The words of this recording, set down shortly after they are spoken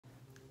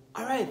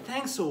Alright,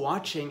 thanks for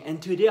watching,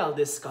 and today I'll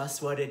discuss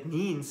what it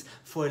means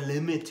for a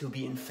limit to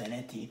be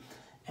infinity.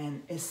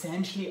 And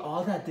essentially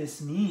all that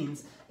this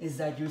means is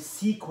that your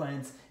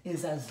sequence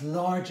is as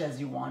large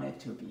as you want it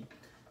to be.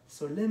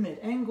 So limit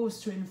n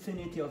goes to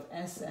infinity of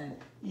Sn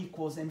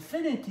equals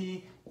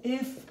infinity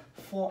if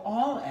for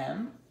all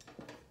m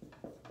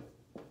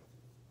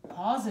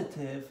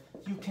positive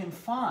you can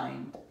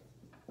find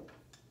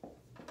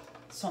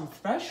some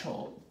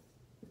threshold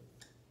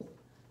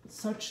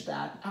such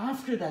that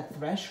after that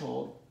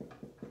threshold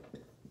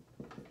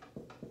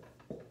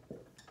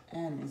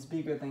n is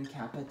bigger than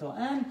capital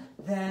N,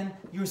 then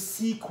your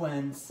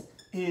sequence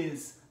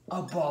is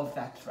above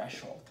that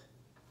threshold.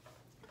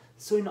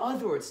 So in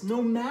other words,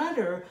 no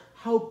matter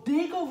how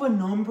big of a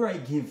number I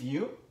give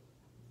you,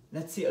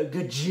 let's say a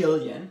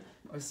gajillion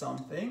or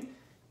something,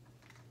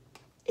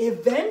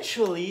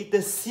 eventually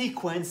the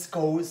sequence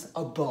goes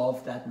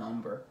above that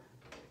number.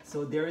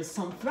 So there is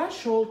some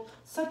threshold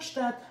such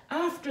that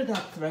after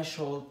that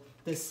threshold,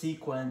 the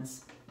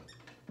sequence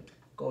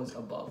goes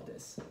above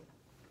this.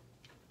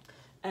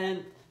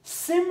 And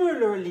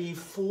similarly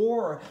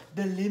for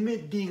the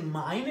limit being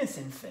minus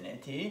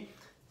infinity,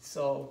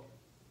 so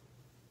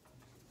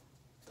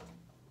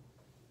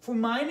for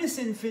minus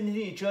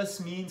infinity, it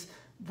just means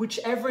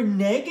whichever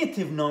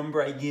negative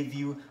number I give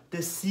you,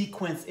 the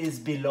sequence is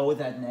below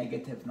that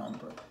negative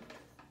number.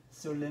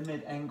 So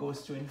limit n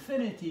goes to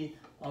infinity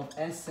of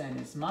Sn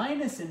is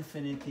minus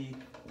infinity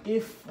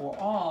if for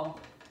all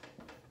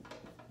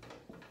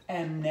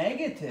m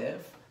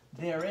negative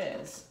there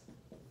is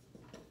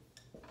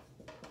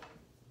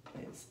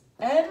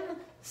n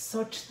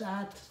such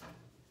that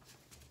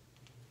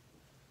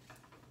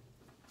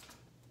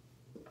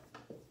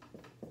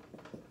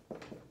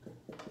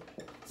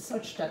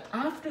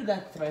after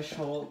that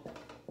threshold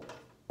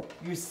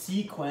your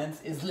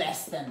sequence is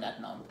less than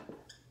that number.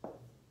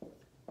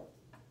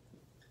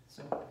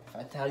 So if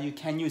I tell you,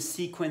 can your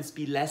sequence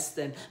be less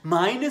than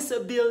minus a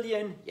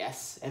billion?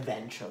 Yes,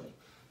 eventually.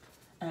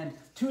 And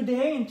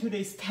today, in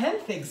today's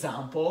 10th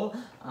example,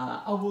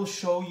 I will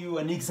show you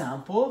an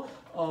example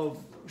of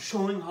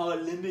showing how a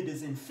limit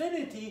is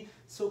infinity.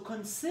 So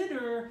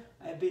consider,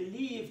 I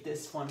believe,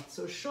 this one.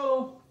 So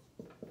show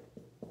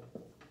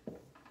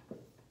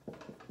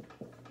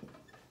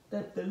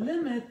that the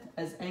limit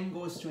as n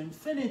goes to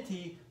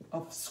infinity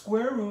of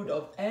square root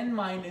of n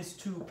minus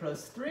 2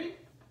 plus 3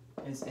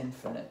 is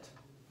infinite.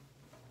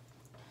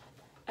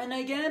 And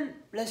again,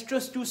 let's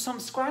just do some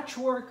scratch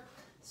work.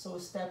 So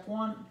step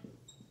 1,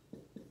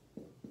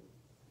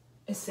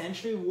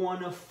 essentially we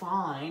want to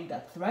find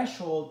that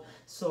threshold.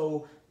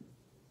 So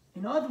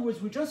in other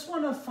words, we just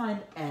want to find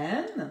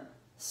n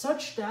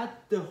such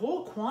that the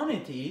whole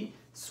quantity,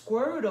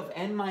 square root of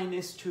n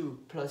minus 2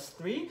 plus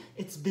 3,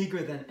 it's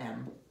bigger than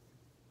m.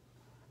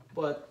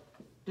 But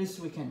this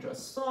we can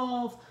just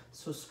solve.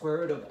 So square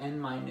root of n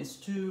minus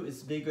 2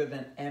 is bigger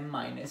than m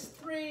minus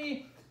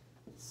 3.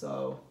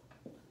 So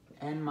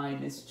n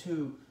minus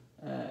 2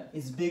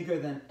 is bigger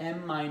than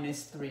m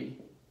minus 3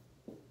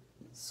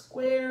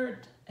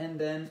 squared. And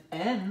then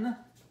n,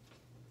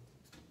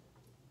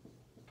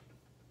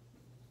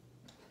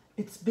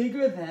 it's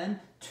bigger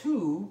than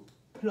 2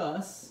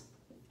 plus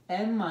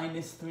m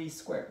minus 3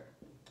 squared.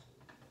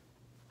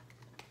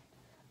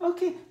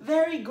 Okay,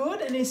 very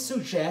good, and it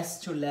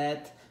suggests to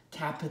let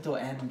capital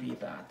N be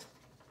that.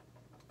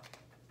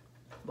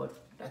 But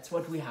that's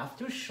what we have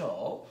to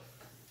show.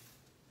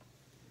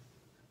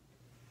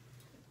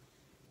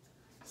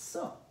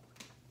 So,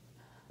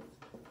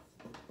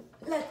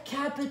 let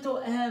capital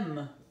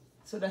M,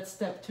 so that's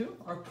step 2,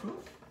 our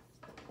proof.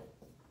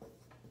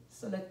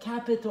 So let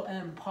capital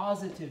M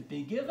positive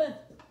be given,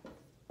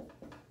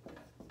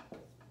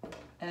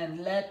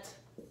 and let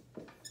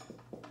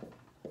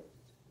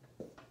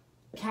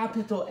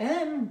capital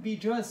N be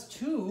just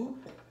 2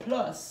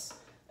 plus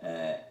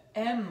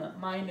m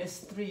minus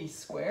 3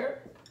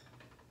 squared.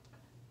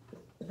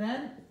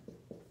 Then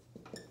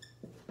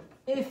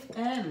if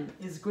n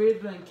is greater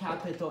than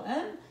capital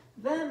N,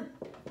 then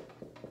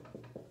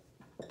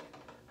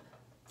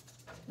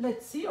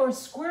let's see our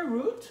square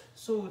root.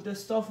 So the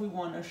stuff we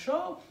want to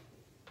show,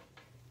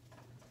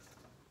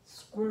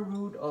 square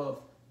root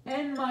of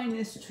n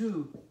minus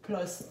 2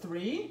 plus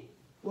 3,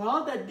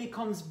 well, that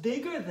becomes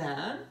bigger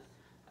than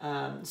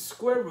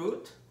square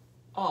root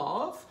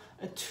of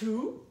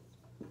 2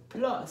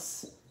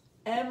 plus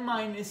m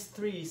minus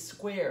 3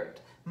 squared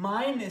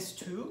minus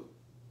 2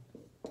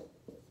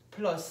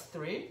 plus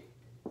 3,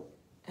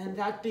 and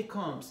that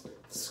becomes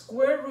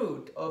square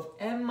root of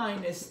m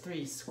minus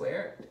 3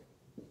 squared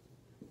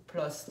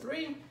plus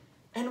 3.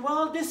 And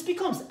well, this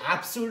becomes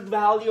absolute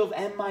value of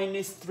m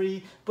minus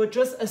 3, but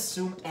just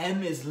assume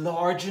m is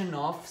large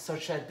enough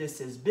such that this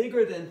is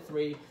bigger than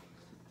 3.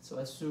 So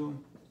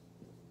assume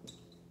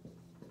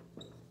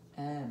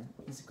m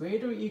is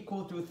greater or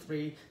equal to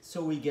 3,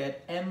 so we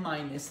get m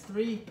minus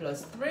 3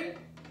 plus 3,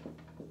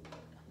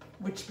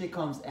 which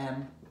becomes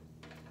m.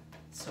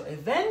 So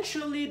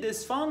eventually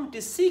this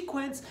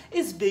sequence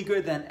is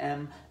bigger than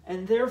m,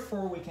 and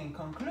therefore we can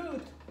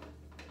conclude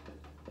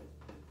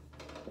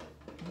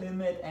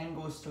limit n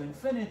goes to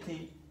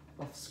infinity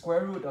of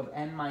square root of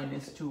n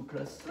minus 2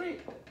 plus 3.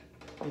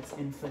 It's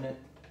infinite.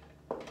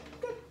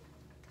 Good.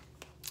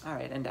 All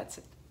right, and that's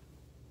it.